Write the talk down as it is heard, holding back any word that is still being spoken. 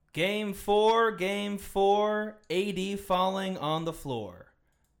Game 4, AD falling on the floor.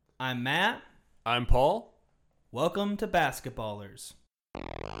 I'm Matt. I'm Paul. Welcome to Basketballers.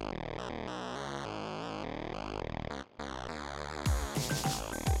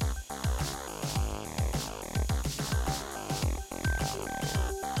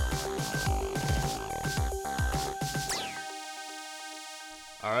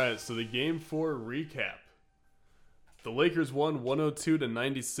 All right, so the Game 4 recap. The Lakers won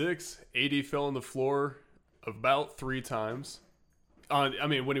 102-96. AD fell on the floor about 3 times.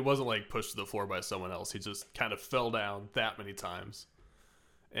 When he wasn't pushed to the floor by someone else, he just kind of fell down that many times.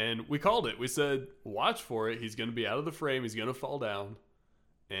 And we called it. We said, watch for it. He's going to be out of the frame. He's going to fall down.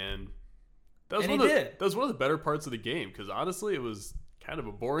 And that was one of the better parts of the game, because honestly, it was kind of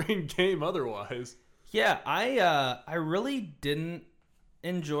a boring game otherwise. Yeah, I really didn't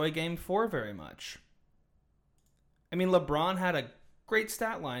enjoy Game 4 very much. I mean, LeBron had a great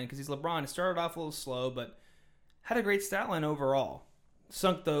stat line because he's LeBron. He started off a little slow, but had a great stat line overall.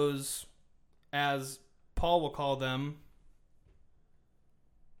 Sunk those, as Paul will call them,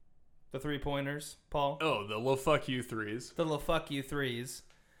 the three-pointers, Paul. Oh, the fuck you threes. The fuck you threes.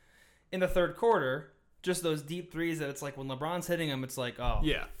 In the third quarter, just those deep threes that it's like when LeBron's hitting them, it's like, oh,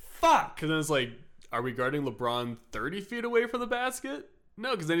 yeah, fuck. Because then it's like, are we guarding LeBron 30 feet away from the basket?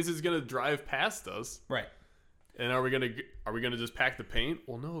 No, because then he's just going to drive past us. Right. And are we gonna just pack the paint?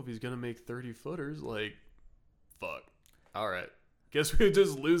 Well, no. If he's gonna make 30-footers, fuck. All right. Guess we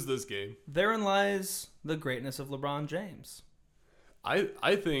just lose this game. Therein lies the greatness of LeBron James.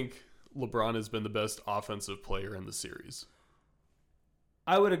 I think LeBron has been the best offensive player in the series.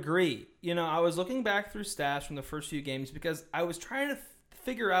 I would agree. I was looking back through stats from the first few games because I was trying to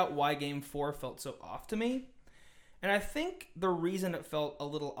figure out why Game 4 felt so off to me. And I think the reason it felt a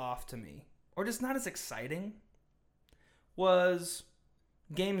little off to me, or just not as exciting, was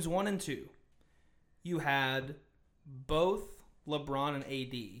games 1 and 2. You had both LeBron and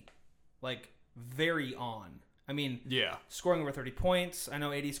AD, very on. I mean, yeah, scoring over 30 points. I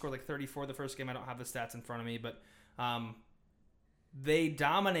know AD scored 34 the first game. I don't have the stats in front of me, but they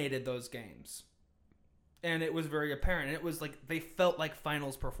dominated those games. And it was very apparent. And it was they felt like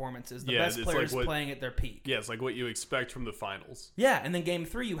finals performances. The best players playing at their peak. Yeah, it's like what you expect from the finals. Yeah, and then game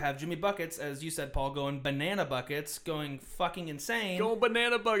 3, you have Jimmy Buckets, as you said, Paul, going banana buckets, going fucking insane. Going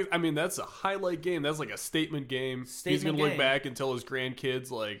banana buckets. I mean, that's a highlight game. That's a statement game. He's going to look back and tell his grandkids,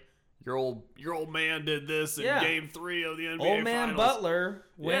 your old man did this in game 3 of the NBA Old man finals. Butler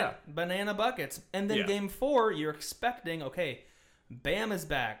went banana buckets. And then game 4, you're expecting, okay, Bam is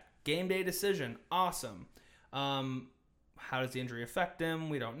back. Game day decision. Awesome. How does the injury affect him?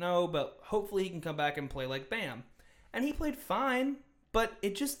 We don't know, but hopefully he can come back and play like Bam. And he played fine, but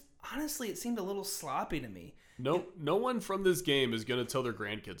it just, honestly, it seemed a little sloppy to me. No one from this game is going to tell their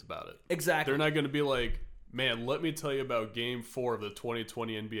grandkids about it. Exactly. They're not going to be like, man, let me tell you about Game 4 of the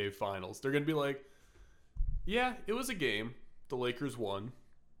 2020 NBA Finals. They're going to be like, yeah, it was a game. The Lakers won.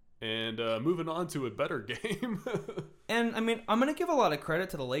 And moving on to a better game. And, I'm going to give a lot of credit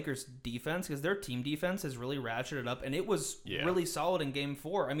to the Lakers' defense because their team defense has really ratcheted up, and it was really solid in Game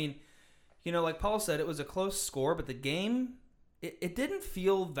 4. I mean, like Paul said, it was a close score, but the game, it didn't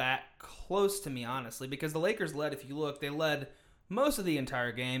feel that close to me, honestly, because the Lakers led, if you look, they led most of the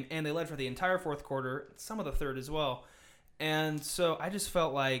entire game, and they led for the entire fourth quarter, some of the third as well. And so I just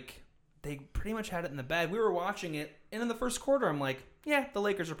felt like they pretty much had it in the bag. We were watching it, and in the first quarter, I'm like, yeah, the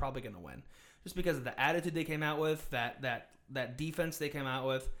Lakers are probably going to win. Just because of the attitude they came out with, that defense they came out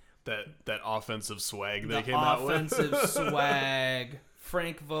with. That offensive swag they came out with. Offensive swag.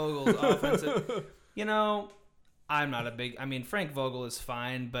 Frank Vogel's offensive. I'm not a big... Frank Vogel is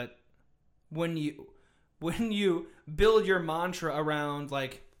fine, but when you build your mantra around,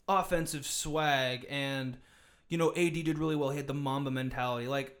 offensive swag and, AD did really well, he had the Mamba mentality,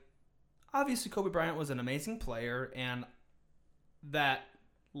 obviously, Kobe Bryant was an amazing player, and that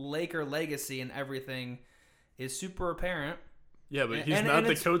Laker legacy and everything is super apparent. Yeah, but he's not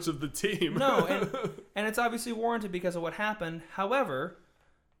the coach of the team. No, and it's obviously warranted because of what happened. However,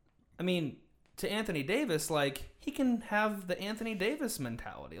 to Anthony Davis, he can have the Anthony Davis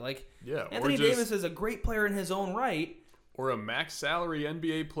mentality. Anthony Davis is a great player in his own right. Or a max salary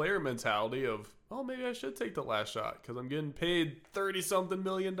NBA player mentality of, oh, maybe I should take the last shot because I'm getting paid $30-something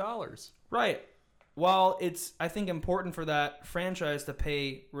million. Right. While it's, I think, important for that franchise to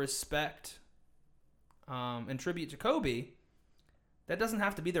pay respect and tribute to Kobe, that doesn't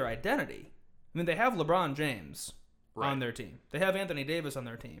have to be their identity. They have LeBron James, on their team. They have Anthony Davis on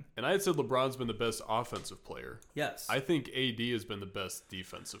their team. And I had said LeBron's been the best offensive player. Yes. I think AD has been the best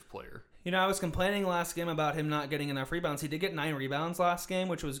defensive player. You know, I was complaining last game about him not getting enough rebounds. He did get 9 rebounds last game,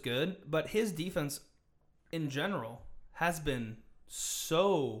 which was good. But his defense, in general, has been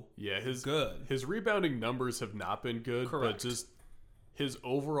so good. His rebounding numbers have not been good, Correct. but just his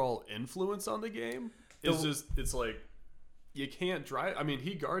overall influence on the game is it's like you can't drive. I mean,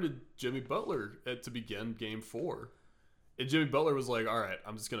 he guarded Jimmy Butler to begin game 4. And Jimmy Butler was like, all right,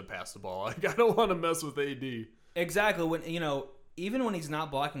 I'm just going to pass the ball. Like, I don't want to mess with AD. Exactly. When, you know, even when he's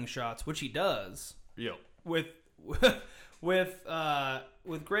not blocking shots, which he does, with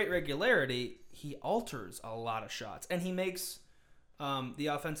great regularity, he alters a lot of shots, and he makes the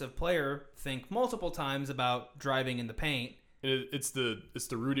offensive player think multiple times about driving in the paint. And it's the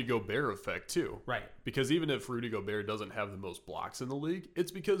Rudy Gobert effect too, right? Because even if Rudy Gobert doesn't have the most blocks in the league,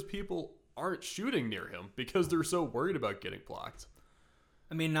 it's because people aren't shooting near him because they're so worried about getting blocked.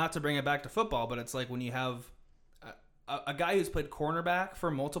 I mean, not to bring it back to football, but it's like when you have a guy who's played cornerback for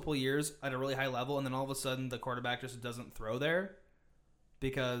multiple years at a really high level, and then all of a sudden the quarterback just doesn't throw there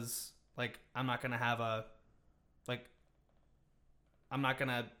because, like, I'm not gonna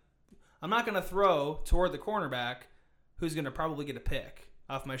throw toward the cornerback who's gonna probably get a pick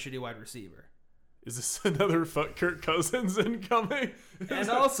off my shitty wide receiver. Is this another fuck Kirk Cousins incoming? And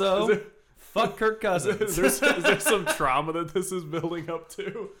also, fuck Kirk Cousins. Is there some trauma that this is building up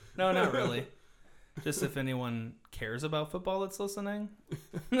to? No, not really. Just if anyone cares about football that's listening.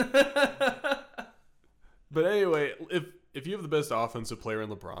 But anyway, if you have the best offensive player in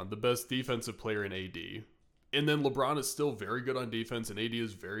LeBron, the best defensive player in AD, and then LeBron is still very good on defense and AD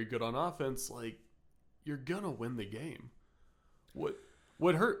is very good on offense, like, you're gonna win the game. What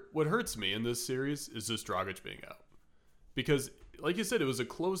hurts me in this series is just Dragic being out. Because, like you said, it was a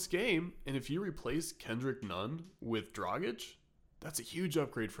close game, and if you replace Kendrick Nunn with Dragic, that's a huge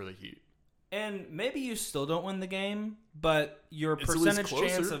upgrade for the Heat. And maybe you still don't win the game, but your percentage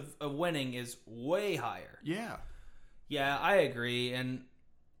chance of winning is way higher. Yeah. Yeah, I agree. And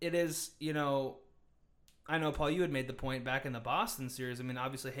it is, you know, I know, Paul, you had made the point back in the Boston series. I mean,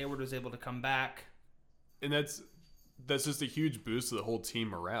 obviously Hayward was able to come back. And that's just a huge boost to the whole team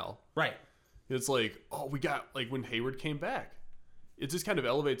morale. Right. It's like, oh, we got, like, when Hayward came back, it just kind of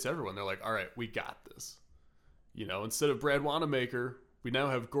elevates everyone. They're like, all right, we got this. You know, instead of Brad Wanamaker, we now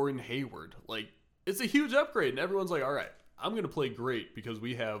have Gordon Hayward. Like, it's a huge upgrade, and everyone's like, all right, I'm going to play great because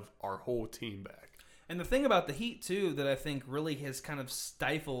we have our whole team back. And the thing about the Heat, too, that I think really has kind of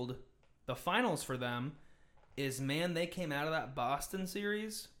stifled the finals for them is, man, they came out of that Boston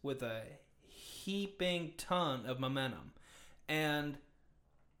series with a heaping ton of momentum. And,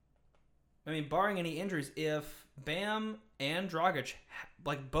 I mean, barring any injuries, if Bam and Dragic,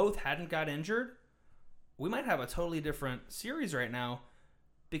 like, both hadn't got injured, we might have a totally different series right now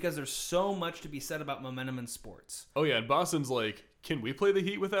because there's so much to be said about momentum in sports. Oh, yeah, and Boston's like, can we play the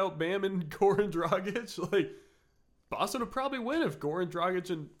Heat without Bam and Goran Dragic? Like, Boston would probably win if Goran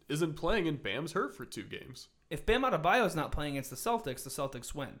Dragic isn't playing and Bam's hurt for 2 games. If Bam Adebayo's not playing against the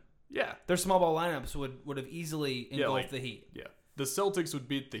Celtics win. Yeah. Their small ball lineups would have easily engulfed the Heat. Yeah. The Celtics would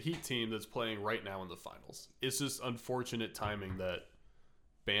beat the Heat team that's playing right now in the finals. It's just unfortunate timing that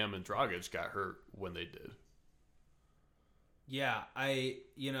Bam and Dragic got hurt when they did. Yeah,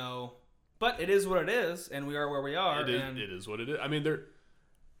 but it is what it is, and we are where we are. It is what it is. I mean,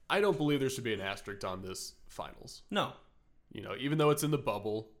 I don't believe there should be an asterisk on this finals. No. You know, even though it's in the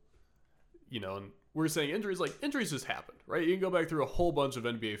bubble, you know, and we're saying injuries just happen, right? You can go back through a whole bunch of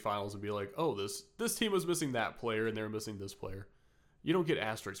NBA finals and be like, oh, this team was missing that player and they were missing this player. You don't get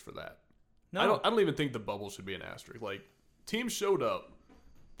asterisks for that. No. I don't even think the bubble should be an asterisk. Like, teams showed up.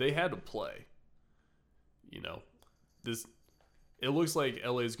 They had to play. You know, it looks like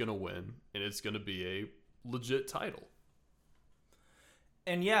LA's going to win, and it's going to be a legit title.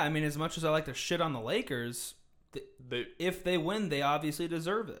 And yeah, I mean, as much as I like to shit on the Lakers, if they win, they obviously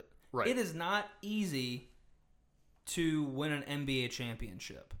deserve it. Right. It is not easy to win an NBA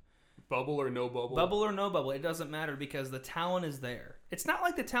championship. Bubble or no bubble? Bubble or no bubble. It doesn't matter because the talent is there. It's not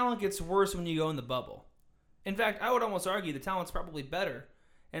like the talent gets worse when you go in the bubble. In fact, I would almost argue the talent's probably better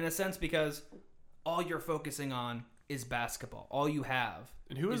in a sense because all you're focusing on is basketball. All you have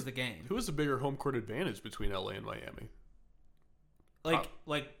is the game. Who has a bigger home court advantage between LA and Miami? Like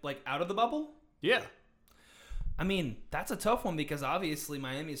out of the bubble? Yeah. I mean, that's a tough one because obviously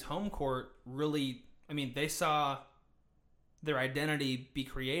Miami's home court really, I mean, they saw their identity be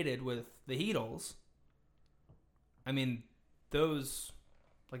created with the Heatles. I mean, that was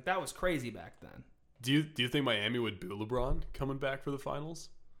crazy back then. Do you think Miami would boo LeBron coming back for the finals?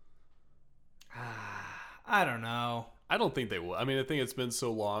 I don't know. I don't think they will. I mean, I think it's been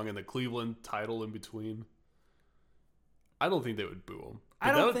so long and the Cleveland title in between. I don't think they would boo him.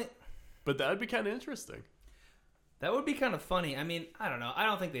 But that would be kind of interesting. That would be kind of funny. I mean, I don't know. I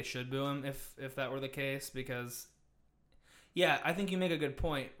don't think they should boo him if that were the case because, yeah, I think you make a good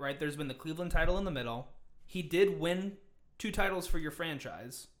point, right? There's been the Cleveland title in the middle. He did win 2 titles for your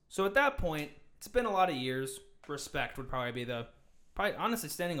franchise. So at that point, it's been a lot of years. Respect would probably be honestly,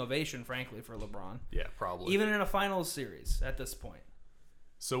 standing ovation, frankly, for LeBron. Yeah, probably. Even in a finals series at this point.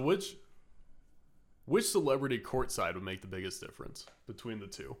 So which celebrity courtside would make the biggest difference between the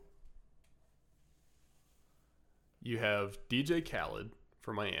two? You have DJ Khaled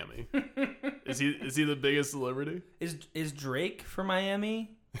for Miami. Is he the biggest celebrity? Is Drake for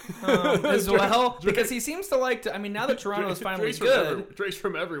Miami as well? Drake. Because he seems to like to. I mean, now that Toronto's finally good, Drake's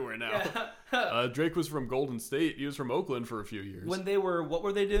from everywhere now. Yeah. Drake was from Golden State. He was from Oakland for a few years. What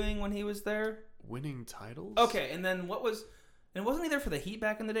were they doing when he was there? Winning titles. Okay, and then wasn't he there for the Heat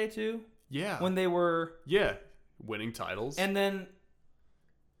back in the day too? Yeah. When they were winning titles. And then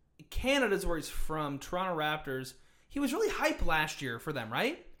Canada's where he's from. Toronto Raptors. He was really hype last year for them,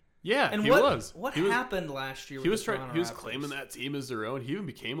 right? Yeah, and he was. What happened last year? He was claiming that team as their own. He even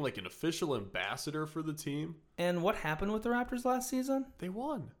became like an official ambassador for the team. And what happened with the Raptors last season? They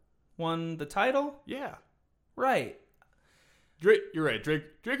won the title. Yeah, right. Drake, you're right. Drake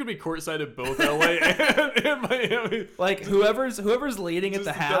would be courtside at both LA and Miami. Like whoever's leading at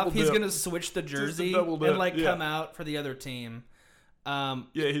the half, he's gonna switch the jersey and come out for the other team.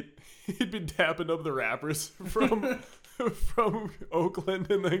 He'd be dapping up the rappers from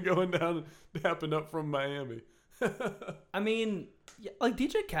Oakland and then going down and dapping up from Miami. I mean, like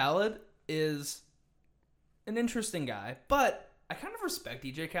DJ Khaled is an interesting guy, but I kind of respect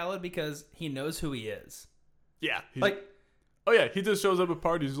DJ Khaled because he knows who he is. Yeah, he just shows up at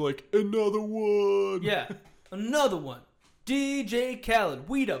parties like another one. Yeah, another one. DJ Khaled,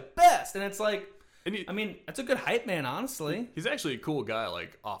 we the best, and it's like. I mean, that's a good hype man, honestly. He's actually a cool guy,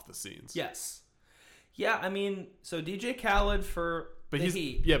 like, off the scenes. Yes. Yeah, I mean, so DJ Khaled for the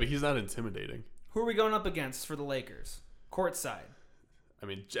Heat. Yeah, but he's not intimidating. Who are we going up against for the Lakers? Courtside. I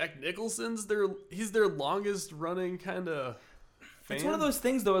mean, Jack Nicholson's he's their longest running kind of fan. It's one of those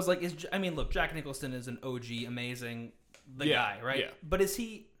things, though, look, Jack Nicholson is an OG, amazing, guy, right? Yeah. But is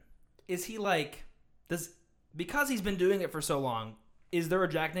he like, because he's been doing it for so long, is there a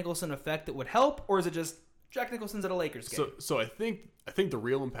Jack Nicholson effect that would help, or is it just Jack Nicholson's at a Lakers game? So I think the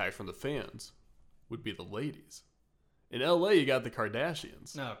real impact from the fans would be the ladies. In LA, you got the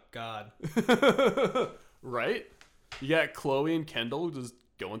Kardashians. Oh God. Right? You got Khloe and Kendall just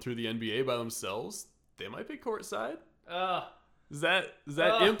going through the NBA by themselves. They might be courtside. Does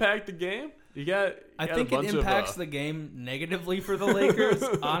that impact the game? I think it impacts the game negatively for the Lakers.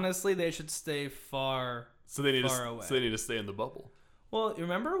 Honestly, they should stay far away. So they need to stay in the bubble. Well,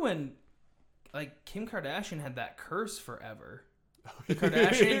 remember when, like, Kim Kardashian had that curse forever? The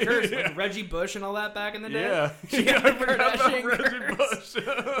Kardashian curse, like Reggie Bush and all that back in the day. Yeah, she had the Kardashian Reggie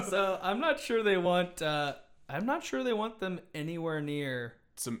Bush. So I'm not sure they want. Them anywhere near.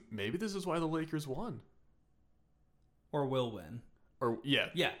 So maybe this is why the Lakers won, or will win. Or yeah.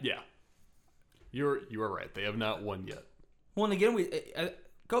 You are right. They have not won yet. Well, and again, we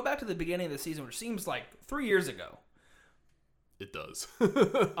go back to the beginning of the season, which seems like 3 years ago. It does.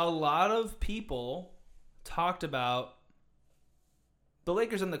 A lot of people talked about the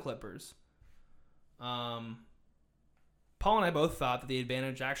Lakers and the Clippers. Paul and I both thought that the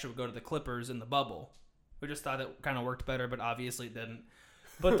advantage actually would go to the Clippers in the bubble. We just thought it kind of worked better, but obviously it didn't.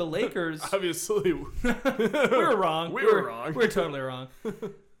 But the Lakers... obviously. we were wrong. We were wrong. We were totally wrong.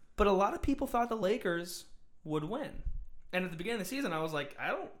 But a lot of people thought the Lakers would win. And at the beginning of the season, I was like,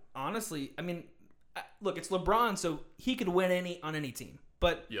 look, it's LeBron, so he could win on any team.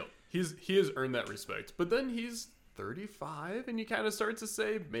 But he has earned that respect. But then he's 35, and you kind of start to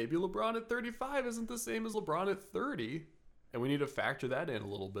say maybe LeBron at 35 isn't the same as LeBron at 30, and we need to factor that in a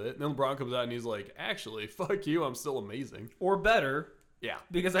little bit. And then LeBron comes out and he's like, actually, fuck you, I'm still amazing. Or better. Yeah.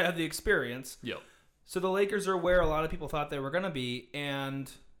 Because I have the experience. Yep. So the Lakers are where a lot of people thought they were going to be.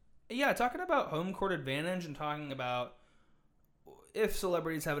 And, yeah, talking about home court advantage and talking about if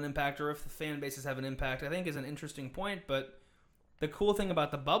celebrities have an impact or if the fan bases have an impact, I think is an interesting point. But the cool thing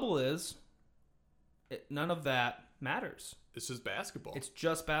about the bubble is none of that matters. It's just basketball. It's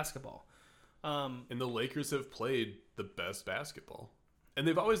just basketball. And the Lakers have played the best basketball. And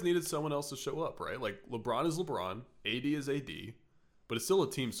they've always needed someone else to show up, right? Like, LeBron is LeBron, AD is AD, but it's still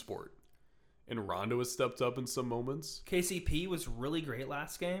a team sport. and Rondo has stepped up in some moments. KCP was really great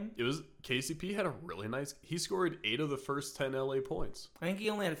last game. KCP had a really nice. He scored 8 of the first 10 LA points. I think he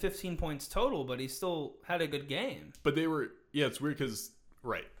only had 15 points total, but he still had a good game. But they were it's weird because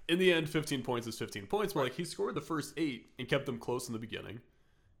in the end, 15 points is 15 points. But like he scored the first 8 and kept them close in the beginning.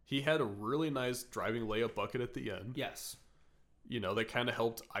 He had a really nice driving layup bucket at the end. Yes. That kind of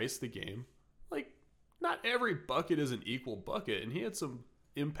helped ice the game. Like, not every bucket is an equal bucket, and he had some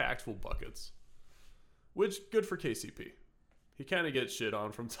impactful buckets. Which, good for KCP. He kind of gets shit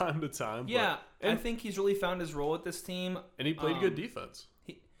on from time to time. Yeah, I think he's really found his role with this team. And he played good defense.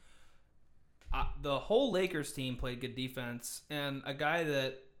 The whole Lakers team played good defense. And a guy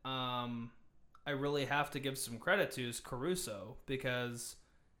that I really have to give some credit to is Caruso, because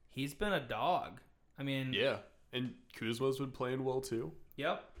he's been a dog. I mean... Yeah, and Kuzma's been playing well, too.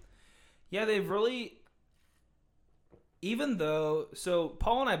 Yep. Yeah, they've really... Even though, so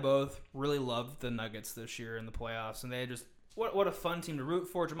Paul and I both really loved the Nuggets this year in the playoffs, and they just what a fun team to root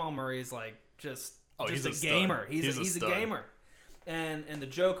for. Jamal Murray is like just he's a gamer. He's a gamer, and the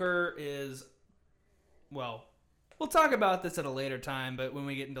Joker is, well, we'll talk about this at a later time, but when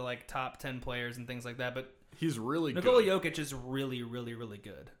we get into like top 10 players and things like that, but he's really Nikola good. Jokic is really, really, really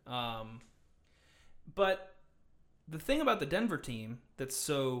good. But the thing about the Denver team that's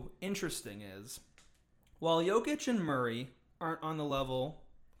so interesting is, while Jokic and Murray aren't on the level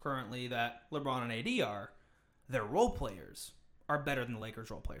currently that LeBron and AD are, their role players are better than the Lakers'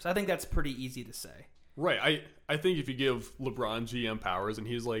 role players. I think that's pretty easy to say. Right. I think if you give LeBron GM powers and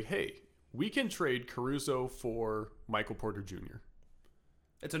he's like, hey, we can trade Caruso for Michael Porter Jr.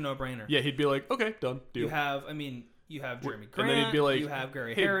 It's a no-brainer. Yeah, he'd be like, okay, done. Deal. You have Jeremy Grant. And then he'd be like, you have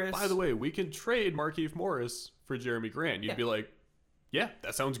Gary hey, Harris. by the way, we can trade Markieff Morris for Jeremy Grant. You'd be like, yeah,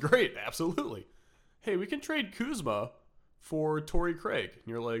 that sounds great. Absolutely. Hey, we can trade Kuzma for Torrey Craig. And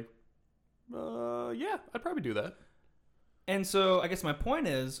you're like, yeah, I'd probably do that. And so I guess my point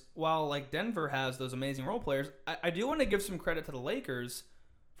is, while like Denver has those amazing role players, I do want to give some credit to the Lakers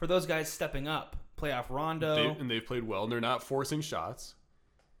for those guys stepping up. Playoff Rondo. They've played well, and they're not forcing shots.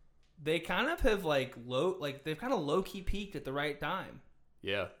 They kind of have they've kind of low-key peaked at the right time.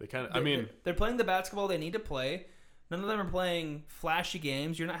 Yeah, they kind of, they're playing the basketball they need to play. None of them are playing flashy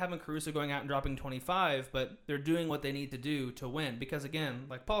games. You're not having Caruso going out and dropping 25, but they're doing what they need to do to win. Because, again,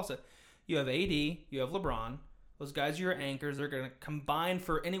 like Paul said, you have AD, you have LeBron. Those guys are your anchors. They're going to combine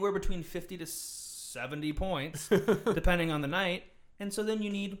for anywhere between 50 to 70 points, depending on the night. And so then you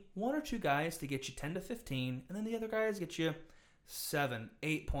need one or two guys to get you 10 to 15, and then the other guys get you 7,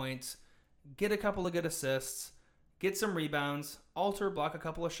 8 points, get a couple of good assists, get some rebounds, block a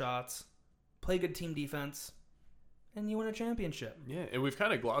couple of shots, play good team defense, and you win a championship. Yeah, and we've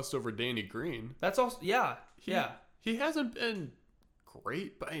kind of glossed over Danny Green. That's also, He hasn't been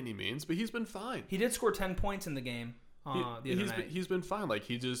great by any means, but he's been fine. He did score 10 points in the game the other night. He's been fine. Like,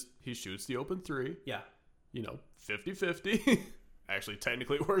 he shoots the open three. Yeah. 50-50. Actually,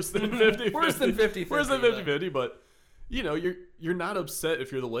 technically worse than 50-50. Worse than 50-50. Worse than 50-50, but, you're not upset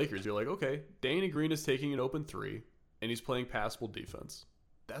if you're the Lakers. You're like, okay, Danny Green is taking an open three, and he's playing passable defense.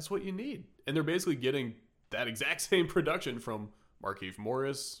 That's what you need. And they're basically getting that exact same production from Markieff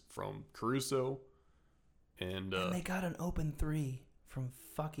Morris, from Caruso, and they got an open three from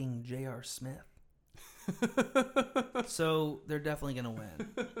fucking J.R. Smith. So they're definitely going to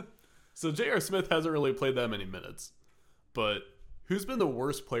win. So J.R. Smith hasn't really played that many minutes, but who's been the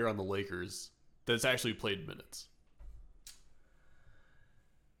worst player on the Lakers that's actually played minutes?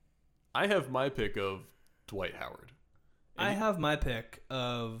 I have my pick of Dwight Howard. I have my pick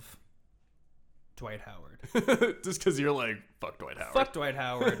of Dwight Howard. Just because you're like, fuck Dwight Howard. Fuck Dwight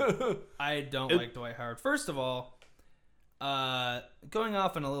Howard. I don't like Dwight Howard. First of all, going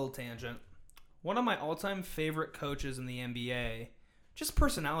off on a little tangent, one of my all-time favorite coaches in the NBA, just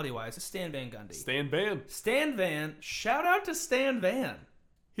personality-wise, is Stan Van Gundy. Stan Van. Shout out to Stan Van.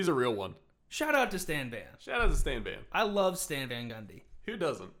 He's a real one. Shout out to Stan Van. Shout out to Stan Van. I love Stan Van Gundy. Who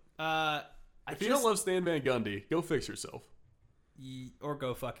doesn't? If you don't love Stan Van Gundy, go fix yourself. Or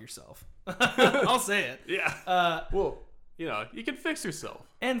go fuck yourself. I'll say it. Yeah. Well, you can fix yourself.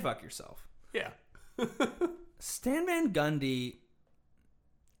 And fuck yourself. Yeah. Stan Van Gundy,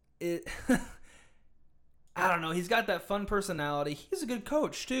 I don't know. He's got that fun personality. He's a good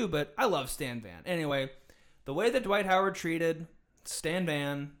coach, too, but I love Stan Van. Anyway, the way that Dwight Howard treated Stan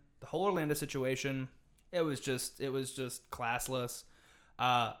Van, the whole Orlando situation, it was just classless.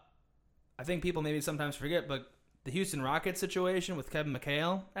 I think people maybe sometimes forget, but the Houston Rockets situation with Kevin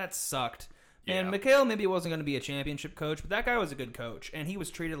McHale, that sucked. Yeah. And McHale maybe wasn't going to be a championship coach, but that guy was a good coach, and he was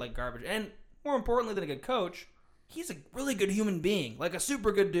treated like garbage. And more importantly than a good coach, he's a really good human being, like a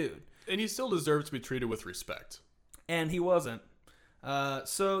super good dude. And he still deserves to be treated with respect. And he wasn't.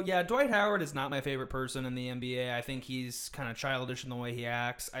 Dwight Howard is not my favorite person in the NBA. I think he's kind of childish in the way he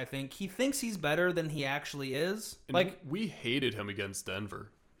acts. I think he thinks he's better than he actually is. And we hated him against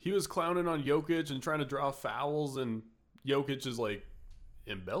Denver. He was clowning on Jokic and trying to draw fouls, and Jokic is like,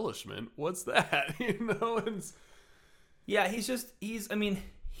 embellishment? What's that? Yeah,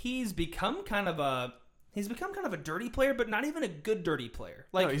 he's become kind of a dirty player, but not even a good dirty player.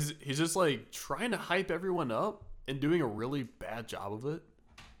 Like, no, he's just like trying to hype everyone up and doing a really bad job of it.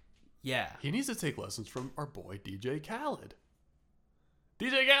 Yeah. He needs to take lessons from our boy DJ Khaled.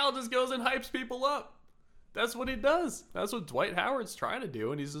 DJ Khaled just goes and hypes people up. That's what he does. That's what Dwight Howard's trying to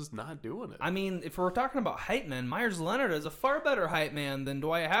do, and he's just not doing it. I mean, if we're talking about hype men, Myers Leonard is a far better hype man than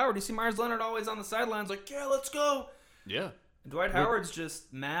Dwight Howard. You see Myers Leonard always on the sidelines like, yeah, let's go. Yeah. And Dwight Howard's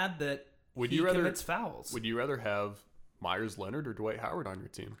just mad that he commits fouls. Would you rather have Myers Leonard or Dwight Howard on your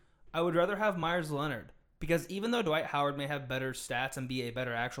team? I would rather have Myers Leonard. Because even though Dwight Howard may have better stats and be a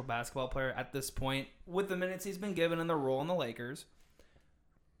better actual basketball player at this point, with the minutes he's been given and the role in the Lakers,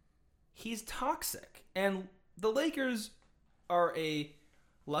 he's toxic. And the Lakers are a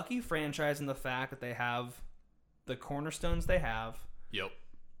lucky franchise in the fact that they have the cornerstones they have. Yep.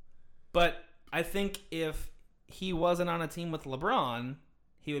 But I think if he wasn't on a team with LeBron,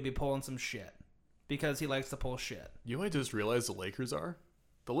 he would be pulling some shit. Because he likes to pull shit. You know what I just realized the Lakers are?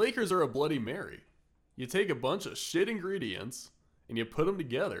 The Lakers are a Bloody Mary. You take a bunch of shit ingredients and you put them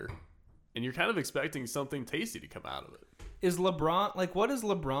together, and you're kind of expecting something tasty to come out of it. Is LeBron, what is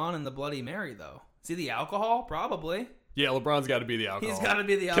LeBron in the Bloody Mary, though? Is he the alcohol? Probably. Yeah, LeBron's got to be the alcohol. He's got to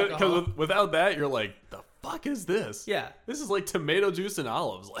be the alcohol. Because without that, you're like, the fuck is this? Yeah. This is like tomato juice and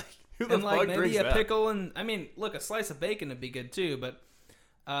olives. Like, who the fuck maybe drinks a that? pickle and, look, a slice of bacon would be good, too, but...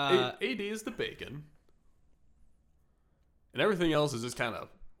 AD is the bacon. And everything else is just kind of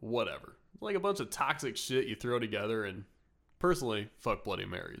whatever. Like a bunch of toxic shit you throw together, and personally, fuck Bloody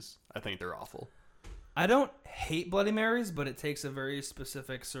Marys. I think they're awful. I don't hate Bloody Marys, but it takes a very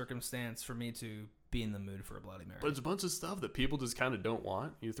specific circumstance for me to be in the mood for a Bloody Mary. But it's a bunch of stuff that people just kind of don't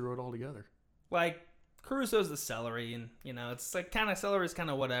want. You throw it all together. Like, Caruso's the celery, and, it's like kind of celery's kind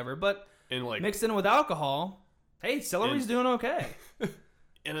of whatever, but and like mixed in with alcohol, hey, celery's doing okay.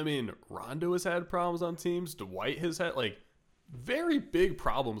 And Rondo has had problems on teams. Dwight has had, very big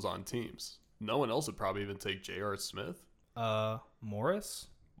problems on teams. No one else would probably even take J.R. Smith. Morris?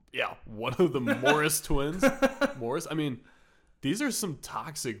 Yeah, one of the Morris twins. Morris. These are some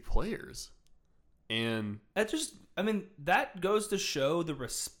toxic players. And that goes to show the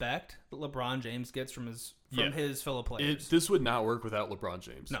respect that LeBron James gets from his fellow players. This would not work without LeBron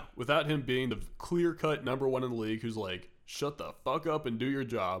James. No. Without him being the clear-cut number one in the league who's like, shut the fuck up and do your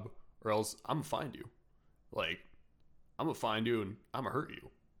job, or else I'm going to find you. I'm going to find you and I'm going to hurt you.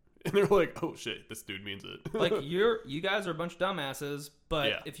 And they're like, oh shit, this dude means it. You guys are a bunch of dumbasses,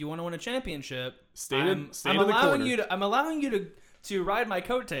 but if you want to win a championship, I'm allowing you to ride my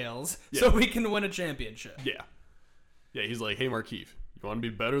coattails so we can win a championship. Yeah. Yeah, he's like, hey Markieff, you want to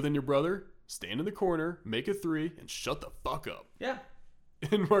be better than your brother? Stand in the corner, make a three, and shut the fuck up. Yeah.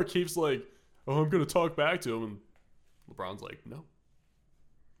 And Markieff's like, oh, I'm going to talk back to him. And LeBron's like, no.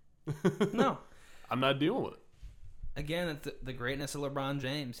 No. I'm not dealing with it. Again, it's the greatness of LeBron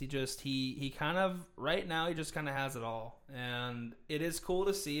James. He kind of, right now, he just kind of has it all. And it is cool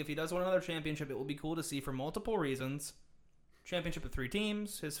to see. If he does win another championship, it will be cool to see for multiple reasons. Championship with 3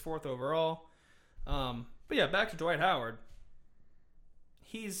 teams, his 4th overall. But yeah, back to Dwight Howard.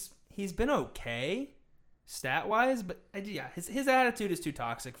 He's been okay, stat-wise, but his attitude is too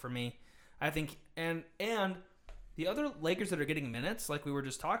toxic for me. I think, and the other Lakers that are getting minutes, like we were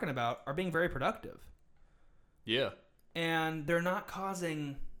just talking about, are being very productive. Yeah. And they're not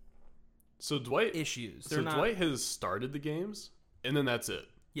causing issues. Dwight has started the games, and then that's it.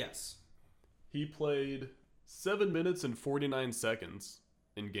 Yes. He played 7 minutes and 49 seconds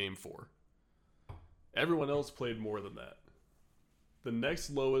in Game 4. Everyone else played more than that. The next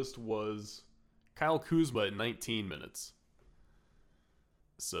lowest was Kyle Kuzma at 19 minutes.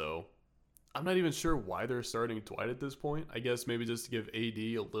 So, I'm not even sure why they're starting Dwight at this point. I guess maybe just to give AD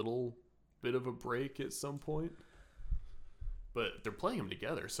a little bit of a break at some point. But they're playing them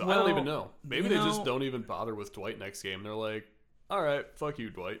together, so I don't even know. Maybe they just don't even bother with Dwight next game. They're like, all right, fuck you,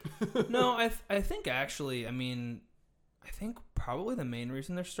 Dwight. No, I think actually, I think probably the main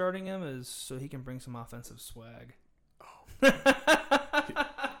reason they're starting him is so he can bring some offensive swag. Oh.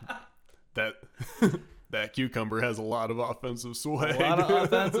 That cucumber has a lot of offensive swag. A lot of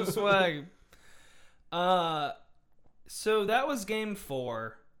offensive swag. So that was Game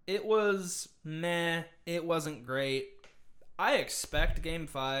 4. It was meh. It wasn't great. I expect Game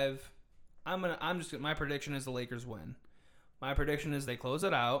 5 My prediction is the Lakers win. My prediction is they close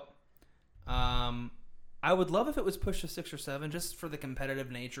it out. I would love if it was pushed to 6 or 7 just for the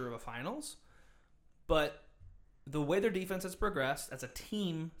competitive nature of a finals. But the way their defense has progressed as a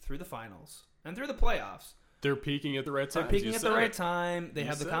team through the finals and through the playoffs, they're peaking at the right time. They're peaking at the right time. They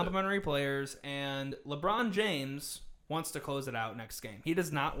have the complementary players, and LeBron James wants to close it out next game. He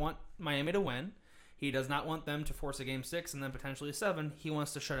does not want Miami to win. He does not want them to force a game 6 and then potentially a 7. He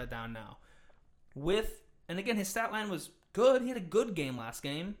wants to shut it down now. And again, his stat line was good. He had a good game last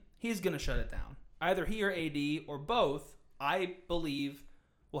game. He's going to shut it down. Either he or AD or both, I believe,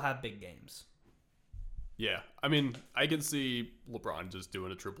 will have big games. Yeah. I mean, I can see LeBron just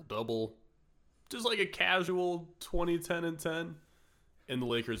doing a triple-double. Just like a casual 20, 10, and 10. And the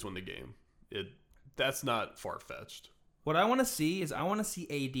Lakers win the game. That's not far-fetched. What I want to see is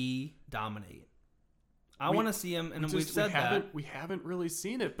AD dominate. I want to see him, and we've said that. We haven't really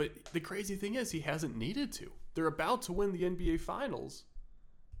seen it, but the crazy thing is he hasn't needed to. They're about to win the NBA Finals,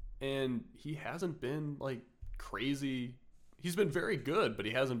 and he hasn't been, like, crazy. He's been very good, but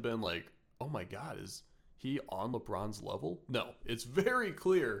he hasn't been like, oh my God, is he on LeBron's level? No, it's very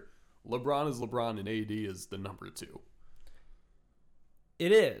clear LeBron is LeBron and AD is the number 2.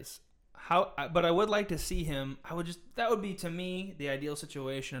 It is. But I would like to see him. That would be to me the ideal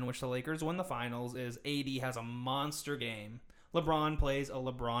situation in which the Lakers win the finals is AD has a monster game. LeBron plays a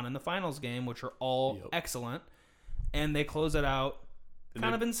LeBron in the finals game, which are all excellent, and they close it out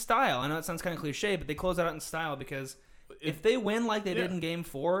kind of in style. I know it sounds kind of cliche, but they close it out in style because if they win like they did in Game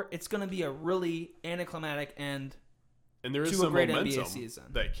 4, it's going to be a really anticlimactic end. And there is some momentum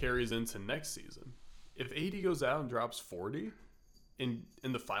that carries into next season. If AD goes out and drops 40 in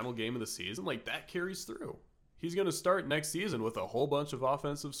the final game of the season, like that carries through. He's going to start next season with a whole bunch of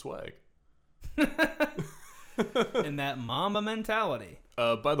offensive swag. And that Mamba mentality.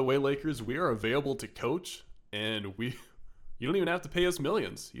 By the way, Lakers, we are available to coach, and you don't even have to pay us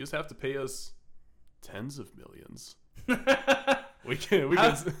millions. You just have to pay us tens of millions. We can.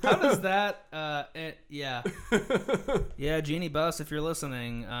 How does that? Yeah, Jeannie Buss, if you're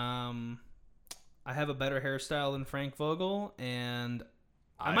listening, I have a better hairstyle than Frank Vogel, and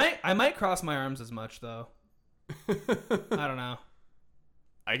I might cross my arms as much though. I don't know.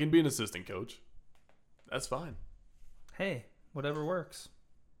 I can be an assistant coach. That's fine. Hey, whatever works.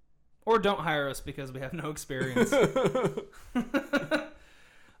 Or don't hire us because we have no experience.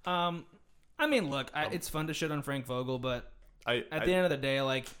 I mean, look, it's fun to shit on Frank Vogel, but at the end of the day,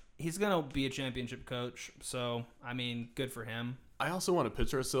 like, he's going to be a championship coach. So, I mean, good for him. I also want to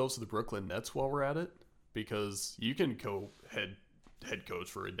pitch ourselves to the Brooklyn Nets while we're at it, because you can co-head coach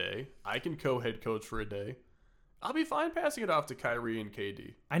for a day. I can co-head coach for a day. I'll be fine passing it off to Kyrie and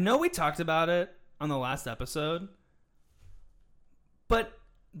KD. I know we talked about it on the last episode, but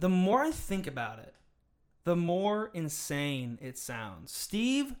the more I think about it, the more insane it sounds.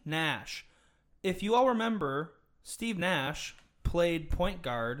 Steve Nash. If you all remember, Steve Nash played point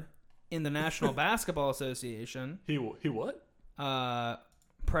guard in the National Basketball Association. He what?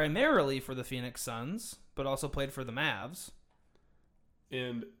 Primarily for the Phoenix Suns, but also played for the Mavs.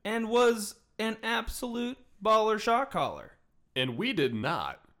 And was an absolute baller shot caller. And we did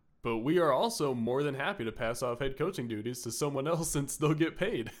not. But we are also more than happy to pass off head coaching duties to someone else and still get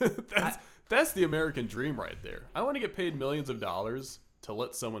paid. That's the American dream right there. I want to get paid millions of dollars to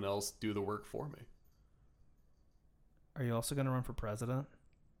let someone else do the work for me. Are you also going to run for president?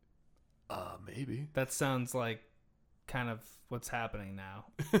 Maybe. That sounds like kind of what's happening now.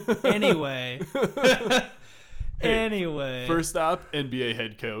 Anyway. Anyway. First stop, NBA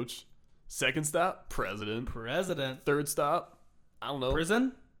head coach. Second stop, president. Third stop, I don't know.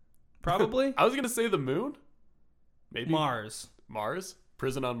 Prison? Probably. I was going to say the moon. Maybe. Mars.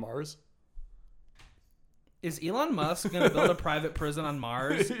 Prison on Mars. Is Elon Musk going to build a private prison on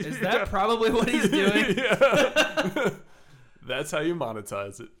Mars? Is that probably what he's doing? Yeah. That's how you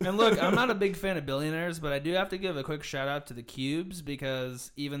monetize it. And look, I'm not a big fan of billionaires, but I do have to give a quick shout out to the Cubes,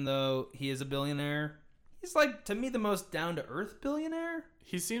 because even though he is a billionaire, he's like, to me, the most down-to-earth billionaire.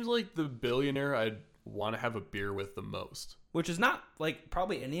 He seems like the billionaire I'd want to have a beer with the most. Which is not, like,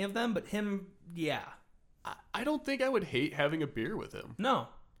 probably any of them, but him, yeah. I don't think I would hate having a beer with him. No.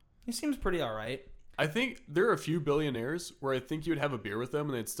 He seems pretty all right. I think there are a few billionaires where I think you would have a beer with them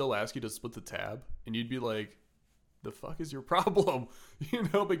and they'd still ask you to split the tab. And you'd be like, the fuck is your problem? You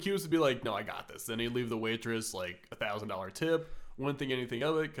know, but Cubes would be like, no, I got this. Then he'd leave the waitress like $1,000 tip. Wouldn't think anything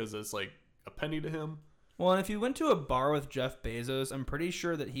of it because it's like a penny to him. Well, and if you went to a bar with Jeff Bezos, I'm pretty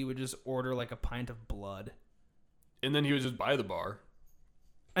sure that he would just order like a pint of blood. And then he would just buy the bar.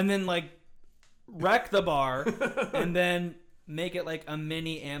 And then like wreck the bar and then make it like a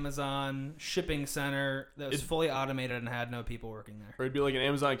mini Amazon shipping center that was fully automated and had no people working there. Or it'd be like an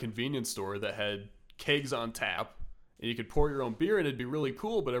Amazon convenience store that had kegs on tap, and you could pour your own beer, and it'd be really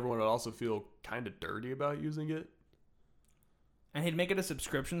cool, but everyone would also feel kind of dirty about using it. And he'd make it a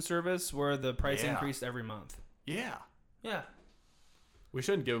subscription service where the price increased every month. Yeah. Yeah. We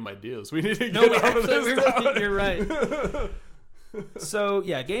shouldn't give him ideas. We need to get out of this. You're right. So,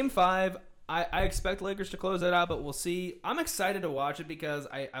 yeah, Game 5, I expect Lakers to close that out, but we'll see. I'm excited to watch it because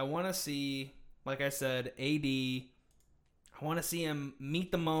I want to see, like I said, AD. I want to see him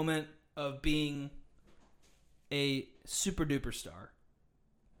meet the moment of being a super-duper star.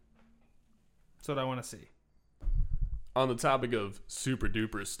 That's what I want to see. On the topic of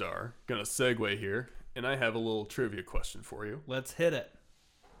super-duper star, gonna segue here, and I have a little trivia question for you. Let's hit it.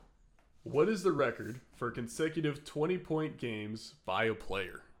 What is the record for consecutive 20-point games by a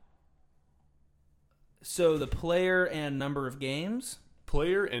player? So the player and number of games?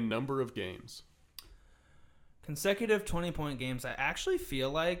 Player and number of games. Consecutive 20-point games. I actually feel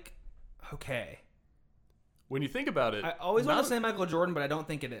like, okay. When you think about it... I always want to say Michael Jordan, but I don't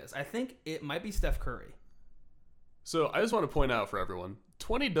think it is. I think it might be Steph Curry. So I just want to point out for everyone,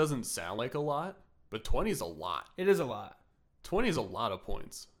 20 doesn't sound like a lot, but 20 is a lot. It is a lot. 20 is a lot of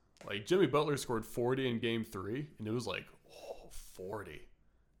points. Like, Jimmy Butler scored 40 in Game 3, and it was like, 40.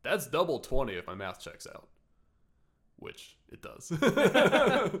 That's double 20 if my math checks out. Which it does.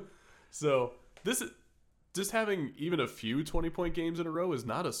 So, this is... Just having even a few 20-point games in a row is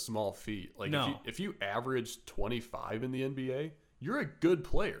not a small feat. Like, no. if you average 25 in the NBA, you're a good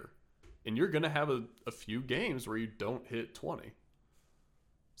player. And you're going to have a few games where you don't hit 20.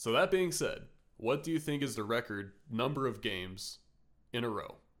 So that being said, what do you think is the record number of games in a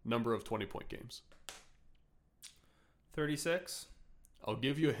row? Number of 20-point games? 36. I'll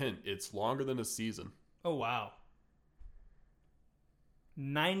give you a hint. It's longer than a season. Oh, wow.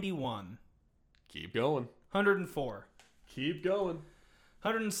 91. Keep going. 104. Keep going.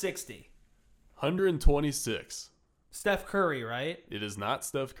 160. 126. Steph Curry, right? It is not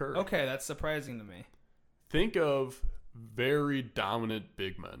Steph Curry. Okay, that's surprising to me. Think of very dominant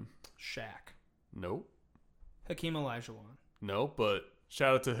big men. Shaq. Nope. Hakeem Olajuwon. Nope, but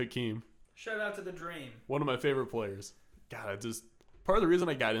shout out to Hakeem. Shout out to the Dream. One of my favorite players. God, part of the reason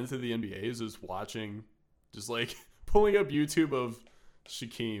I got into the NBA is just watching, just like pulling up YouTube of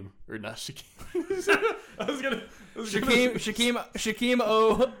Shaquem, or not Shaquem.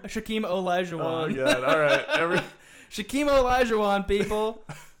 Shaquem Olajuwon. Oh god! All right, Shaquem Olajuwon, people.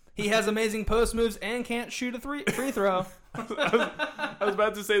 He has amazing post moves and can't shoot a free throw. I was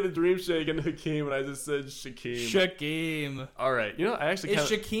about to say the Dream Shake and Hakeem, and I just said Shaquem. Shaquem. All right, I actually is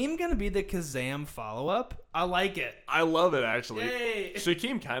Shaquem gonna be the Kazam follow up? I like it. I love it actually. Yay.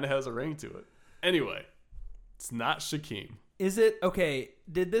 Shaquem kind of has a ring to it. Anyway, it's not Shaquem. Is it okay?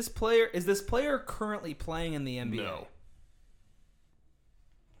 Is this player currently playing in the NBA? No.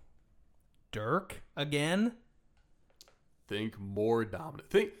 Dirk again? Think more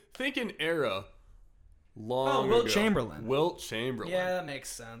dominant. Think an era long Wilt ago. Chamberlain. Wilt Chamberlain. Yeah, that makes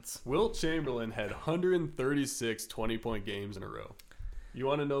sense. Wilt Chamberlain had 136 20-point games in a row. You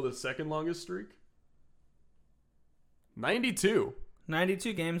want to know the second longest streak? 92.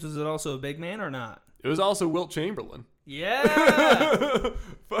 92 games. Was it also a big man or not? It was also Wilt Chamberlain. Yeah.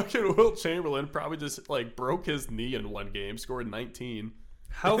 Fucking Wilt Chamberlain probably just broke his knee in one game, scored 19.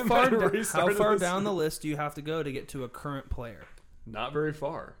 How far down the list do you have to go to get to a current player? Not very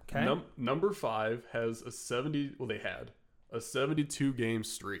far. Okay. Number 5 has they had a 72 game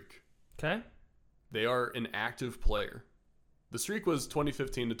streak. Okay. They are an active player. The streak was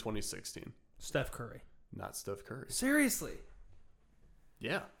 2015 to 2016. Steph Curry. Not Steph Curry. Seriously.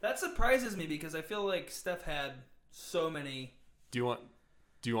 Yeah. That surprises me because I feel like Steph had so many. Do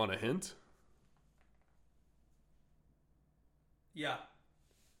you want a hint? Yeah.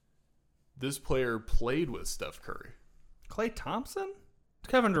 This player played with Steph Curry. Klay Thompson?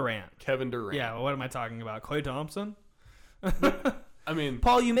 Kevin Durant. Yeah, what am I talking about? Klay Thompson? I mean,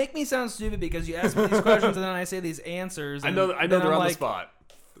 Paul, you make me sound stupid because you ask me these questions and then I say these answers. I know they're on the spot.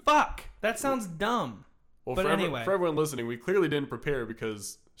 Fuck, that sounds dumb. Well, but anyway, for everyone listening, we clearly didn't prepare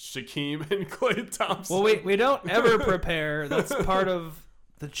because Shaquem and Klay Thompson. Well, we don't ever prepare. That's part of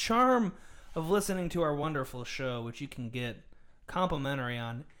the charm of listening to our wonderful show, which you can get complimentary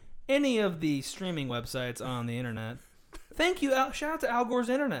on any of the streaming websites on the internet. Thank you. Shout out to Al Gore's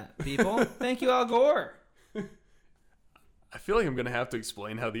Internet, people. Thank you, Al Gore. I feel like I'm going to have to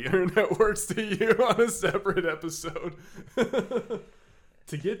explain how the internet works to you on a separate episode.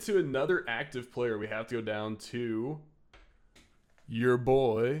 To get to another active player, we have to go down to your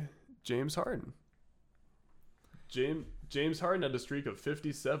boy, James Harden. James Harden had a streak of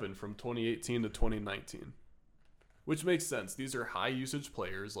 57 from 2018 to 2019, which makes sense. These are high usage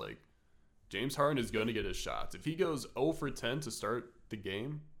players. Like, James Harden is going to get his shots. If he goes 0 for 10 to start the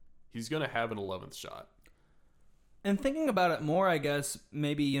game, he's going to have an 11th shot. And thinking about it more, I guess,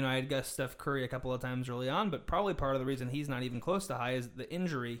 maybe, I'd guess Steph Curry a couple of times early on, but probably part of the reason he's not even close to high is the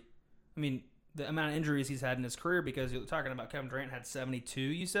injury. I mean, the amount of injuries he's had in his career, because you're talking about Kevin Durant had 72,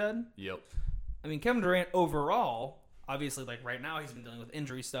 you said? Yep. I mean, Kevin Durant overall, obviously, like right now he's been dealing with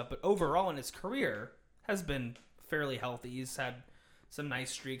injury stuff, but overall in his career has been fairly healthy. He's had some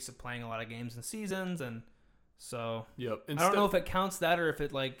nice streaks of playing a lot of games and seasons, and so yep. I don't know if it counts that or if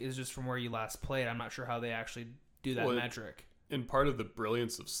it like is just from where you last played. I'm not sure how they actually do that metric. And part of the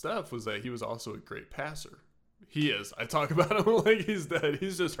brilliance of Steph was that he was also a great passer. He is. I talk about him like he's dead.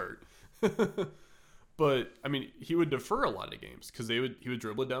 He's just hurt. But I mean, he would defer a lot of games because he would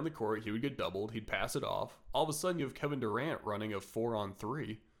dribble it down the court. He would get doubled. He'd pass it off. All of a sudden, you have Kevin Durant running a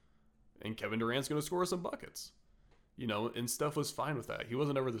 4-on-3, and Kevin Durant's going to score some buckets. And Steph was fine with that. He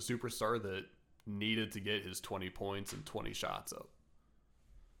wasn't ever the superstar that needed to get his 20 points and 20 shots up.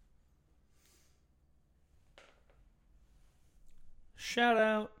 Shout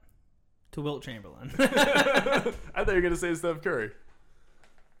out to Wilt Chamberlain. I thought you were going to say Steph Curry.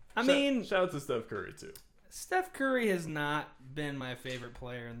 Shout out to Steph Curry, too. Steph Curry has not been my favorite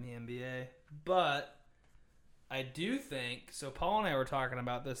player in the NBA, but I do think, so Paul and I were talking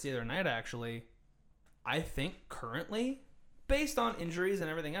about this the other night, actually. I think currently, based on injuries and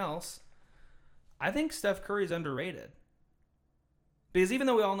everything else, I think Steph Curry's underrated. Because even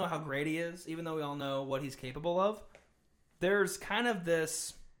though we all know how great he is, even though we all know what he's capable of, there's kind of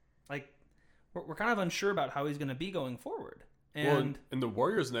this, like, we're kind of unsure about how he's going to be going forward. And the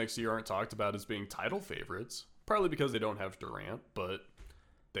Warriors next year aren't talked about as being title favorites, partly because they don't have Durant, but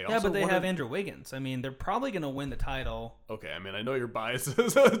they also have Andrew Wiggins. I mean, they're probably going to win the title. Okay, I mean, I know you're biased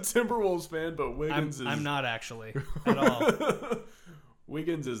as a Timberwolves fan, but I'm not actually at all.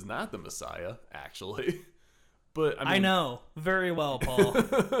 Wiggins is not the Messiah, actually. But I know very well, Paul.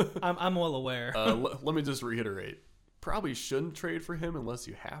 I'm well aware. Let me just reiterate: probably shouldn't trade for him unless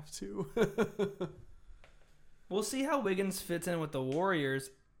you have to. We'll see how Wiggins fits in with the Warriors.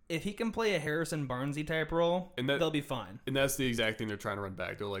 If he can play a Harrison Barnesy type role, they'll be fine. And that's the exact thing they're trying to run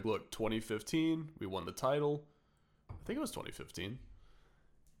back. They're like, look, 2015, we won the title. I think it was 2015.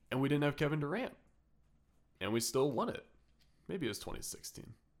 And we didn't have Kevin Durant. And we still won it. Maybe it was 2016.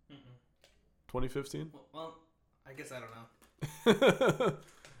 2015? Well, I guess I don't know.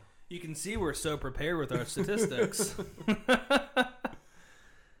 You can see we're so prepared with our statistics.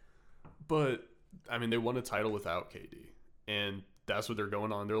 But, I mean, they won a title without KD. And that's what they're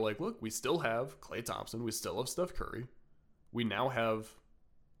going on. They're like, look, we still have Klay Thompson. We still have Steph Curry. We now have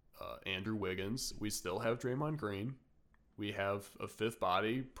Andrew Wiggins. We still have Draymond Green. We have a fifth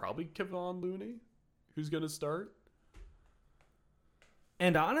body, probably Kevon Looney, who's going to start.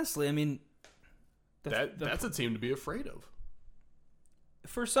 And honestly, I mean, that's a team to be afraid of.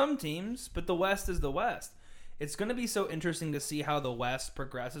 For some teams, but the West is the West. It's going to be so interesting to see how the West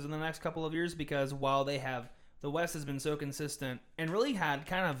progresses in the next couple of years, because while the West has been so consistent and really had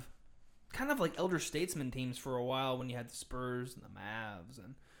kind of like elder statesman teams for a while when you had the Spurs and the Mavs,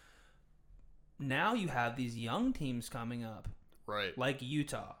 and now you have these young teams coming up. Right. Like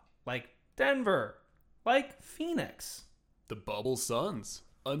Utah, like Denver, like Phoenix. The Bubble Suns,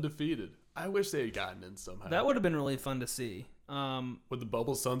 undefeated. I wish they had gotten in somehow. That would have been really fun to see. Would the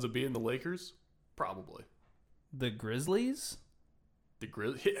Bubble Suns have beaten the Lakers? Probably. The Grizzlies?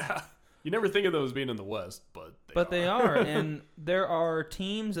 Yeah. You never think of them as being in the West, but they are. And there are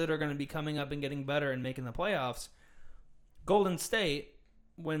teams that are going to be coming up and getting better and making the playoffs. Golden State,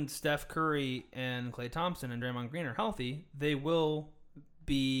 when Steph Curry and Klay Thompson and Draymond Green are healthy, they will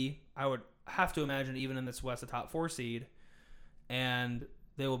be, I would have to imagine, even in this West, a top 4 seed. And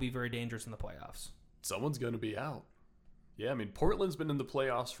they will be very dangerous in the playoffs. Someone's going to be out. Yeah, I mean, Portland's been in the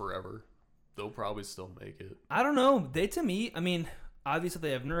playoffs forever. They'll probably still make it. I don't know. Obviously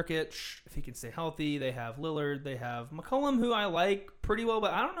they have Nurkic, if he can stay healthy. They have Lillard. They have McCollum, who I like pretty well,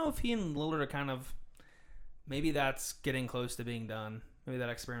 but I don't know if he and Lillard are kind of, maybe that's getting close to being done. Maybe that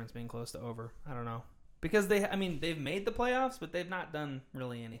experiment's being close to over. I don't know. Because they've made the playoffs, but they've not done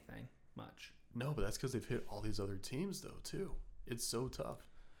really anything much. No, but that's because they've hit all these other teams, though, too. It's so tough.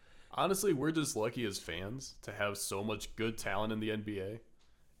 Honestly, we're just lucky as fans to have so much good talent in the NBA,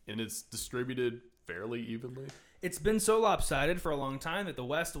 and it's distributed fairly evenly. It's been so lopsided for a long time that the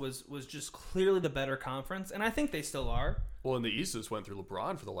West was just clearly the better conference, and I think they still are. Well, and the East just went through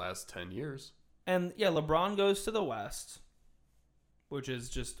LeBron for the last 10 years. And, yeah, LeBron goes to the West, which is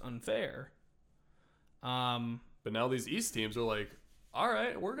just unfair. But now these East teams are like, all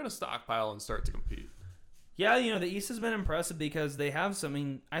right, we're going to stockpile and start to compete. Yeah, the East has been impressive because they have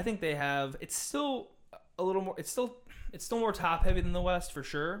something. I think they have. It's still a little more. It's still more top heavy than the West for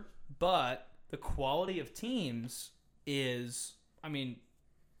sure. But the quality of teams is,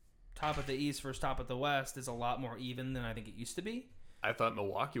 top of the East versus top of the West is a lot more even than I think it used to be. I thought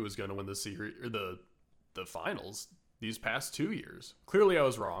Milwaukee was going to win the series or the finals these past 2 years. Clearly, I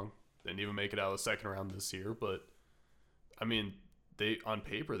was wrong. Didn't even make it out of the second round this year. But they on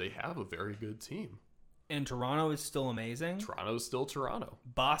paper they have a very good team. And Toronto is still amazing. Toronto is still Toronto.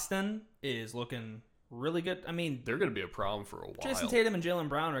 Boston is looking really good. They're going to be a problem for a while. Jason Tatum and Jaylen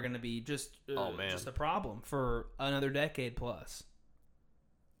Brown are going to be just a problem for another decade plus.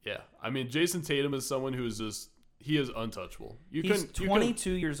 Yeah, Jason Tatum is someone who is he is untouchable. He's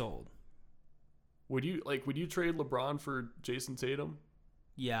 22 years old. Would you trade LeBron for Jason Tatum?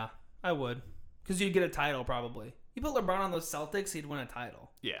 Yeah, I would, because you'd get a title probably. You put LeBron on those Celtics, he'd win a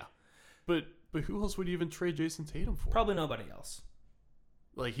title. Yeah, but who else would you even trade Jason Tatum for? Probably nobody else.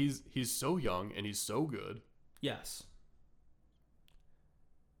 He's so young and he's so good. Yes.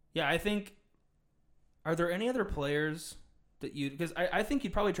 Yeah, I think. Are there any other players that you? Because I think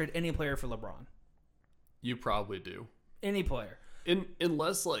you'd probably trade any player for LeBron. You probably do. Any player.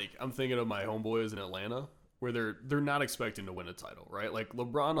 Unless I'm thinking of my homeboys in Atlanta, where they're not expecting to win a title, right? Like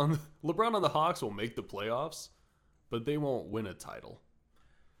LeBron on the Hawks will make the playoffs, but they won't win a title.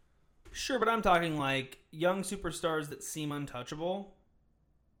 Sure, but I'm talking like young superstars that seem untouchable.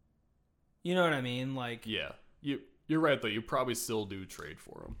 You know what I mean? Yeah, you're right though. You probably still do trade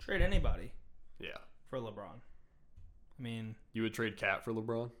for him. Trade anybody. Yeah. For LeBron. You would trade Cat for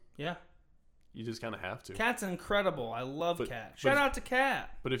LeBron? Yeah. You just kind of have to. Cat's incredible. I love Cat. Shout out to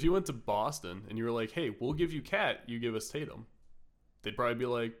Cat. But if you went to Boston and you were like, "Hey, we'll give you Cat, you give us Tatum," they'd probably be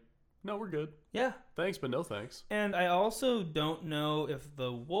like, "No, we're good. Yeah. Thanks, but no thanks." And I also don't know if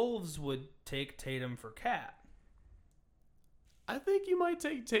the Wolves would take Tatum for Cat. I think you might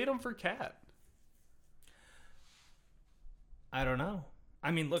take Tatum for Cat. I don't know.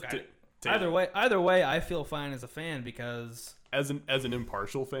 Look, either way, I feel fine as a fan because as an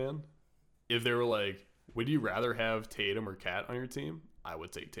impartial fan, if they were like, "Would you rather have Tatum or Cat on your team?" I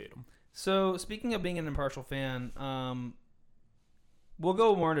would take Tatum. So speaking of being an impartial fan, we'll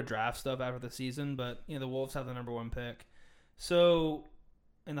go more into draft stuff after the season, but the Wolves have the number 1 pick. So,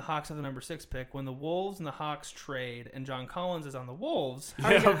 and the Hawks have the number 6 pick. When the Wolves and the Hawks trade, and John Collins is on the Wolves, how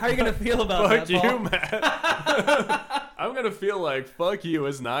are you going to feel about that? Fuck you, Matt. I'm going to feel like, fuck you,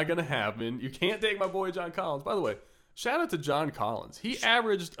 it's not going to happen. You can't take my boy John Collins. By the way, shout out to John Collins. He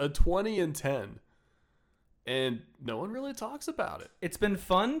averaged a 20 and 10, and no one really talks about it. It's been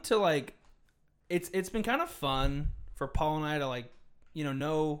fun to it's been kind of fun for Paul and I to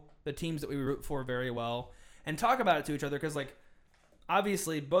know the teams that we root for very well and talk about it to each other because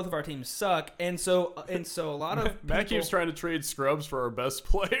obviously both of our teams suck, and so a lot of Matt keeps trying to trade Scrubs for our best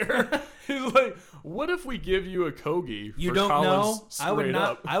player. He's like, "What if we give you a Kogi?" You for don't Collins know.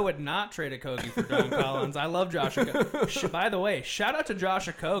 I would not trade a Kogi for John Collins. I love Josh Okogie. By the way, shout out to Josh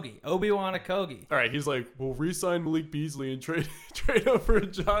Okogie, Obi-Wan Okogie. All right, he's like, "We'll re-sign Malik Beasley and trade over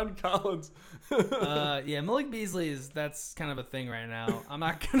John Collins." Malik Beasley that's kind of a thing right now. I'm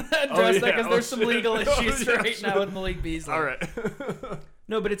not gonna address that because there's some legal issues now with Malik Beasley. All right.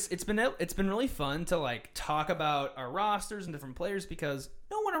 No, but it's been really fun to talk about our rosters and different players because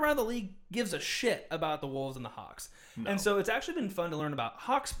no one around the league gives a shit about the Wolves and the Hawks. No. And so it's actually been fun to learn about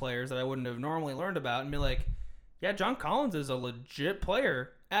Hawks players that I wouldn't have normally learned about and be like, yeah, John Collins is a legit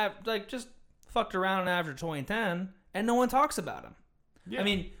player. Just fucked around and averaged 20-10 and no one talks about him.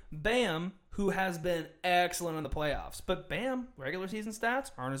 Yeah. Bam, who has been excellent in the playoffs, but Bam, regular season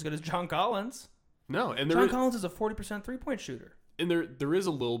stats aren't as good as John Collins. No, and John Collins is a 40% three-point shooter. And there is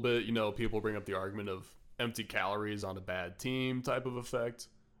a little bit, people bring up the argument of empty calories on a bad team type of effect,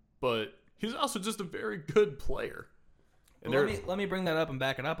 but he's also just a very good player. And let me bring that up and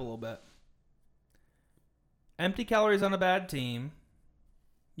back it up a little bit. Empty calories on a bad team,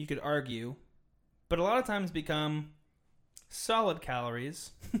 you could argue, but a lot of times become solid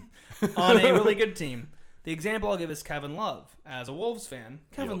calories on a really good team. The example I'll give is Kevin Love. As a Wolves fan,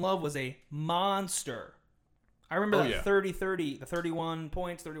 Kevin Love was a monster. I remember that 30-30, the 31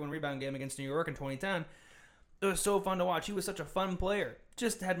 points, 31 rebound game against New York in 2010. It was so fun to watch. He was such a fun player.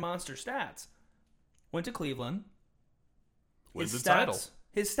 Just had monster stats. Went to Cleveland. Wins the title.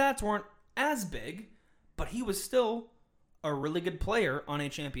 His stats weren't as big, but he was still a really good player on a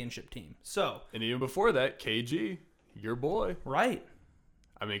championship team. And even before that, KG, your boy. Right.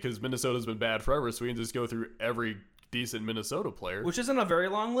 Because Minnesota's been bad forever, so we can just go through every decent Minnesota player. Which isn't a very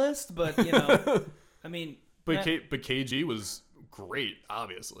long list, but, But KG was great,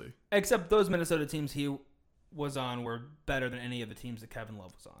 obviously. Except those Minnesota teams he was on were better than any of the teams that Kevin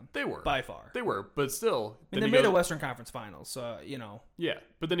Love was on. They were. By far. They were, but still. They made a Western Conference Finals, so, Yeah,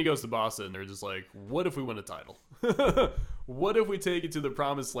 but then he goes to Boston, and they're just like, what if we win a title? What if we take it to the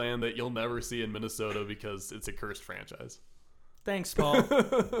promised land that you'll never see in Minnesota because it's a cursed franchise? Thanks, Paul.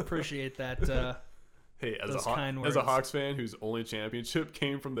 Appreciate that. Hey, as a Hawks fan whose only championship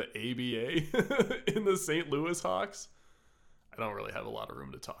came from the ABA in the St. Louis Hawks, I don't really have a lot of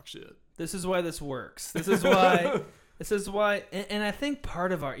room to talk shit. This is why this works. This is why, and I think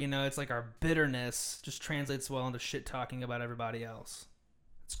part of our, it's like our bitterness just translates well into shit talking about everybody else.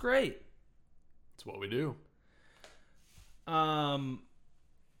 It's great. It's what we do. So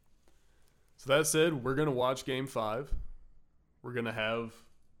that said, we're going to watch Game 5. We're going to have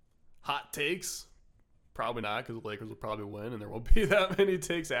hot takes. Probably not, because the Lakers will probably win, and there won't be that many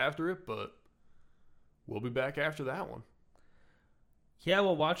takes after it, but we'll be back after that one. Yeah,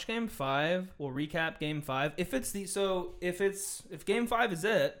 we'll watch Game 5. We'll recap Game 5. If Game 5 is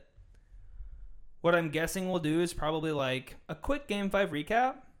it, what I'm guessing we'll do is probably like a quick Game 5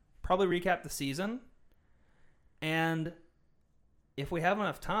 recap. Probably recap the season. And if we have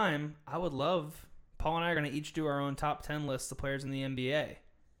enough time, I would love... Paul and I are going to each do our own top 10 lists of players in the NBA.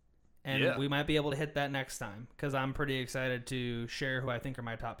 And we might be able to hit that next time, because I'm pretty excited to share who I think are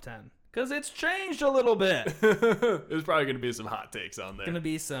my top 10. Because it's changed a little bit. There's probably going to be some hot takes on there. Going to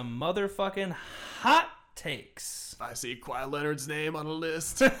be some motherfucking hot takes. If I see Kawhi Leonard's name on a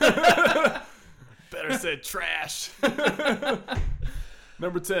list, better say trash.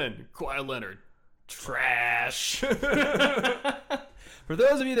 Number 10, Kawhi Leonard. Trash. For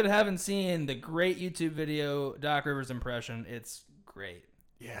those of you that haven't seen the great YouTube video, Doc Rivers impression, it's great.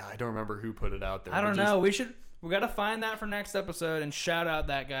 Yeah, I don't remember who put it out there. I don't know. We got to find that for next episode and shout out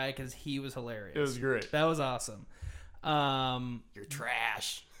that guy because he was hilarious. It was great. That was awesome. You're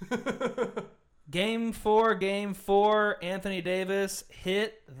trash. Game 4, Anthony Davis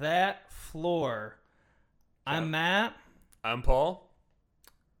hit that floor. I'm Matt. I'm Paul.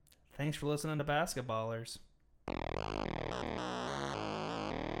 Thanks for listening to Basketballers.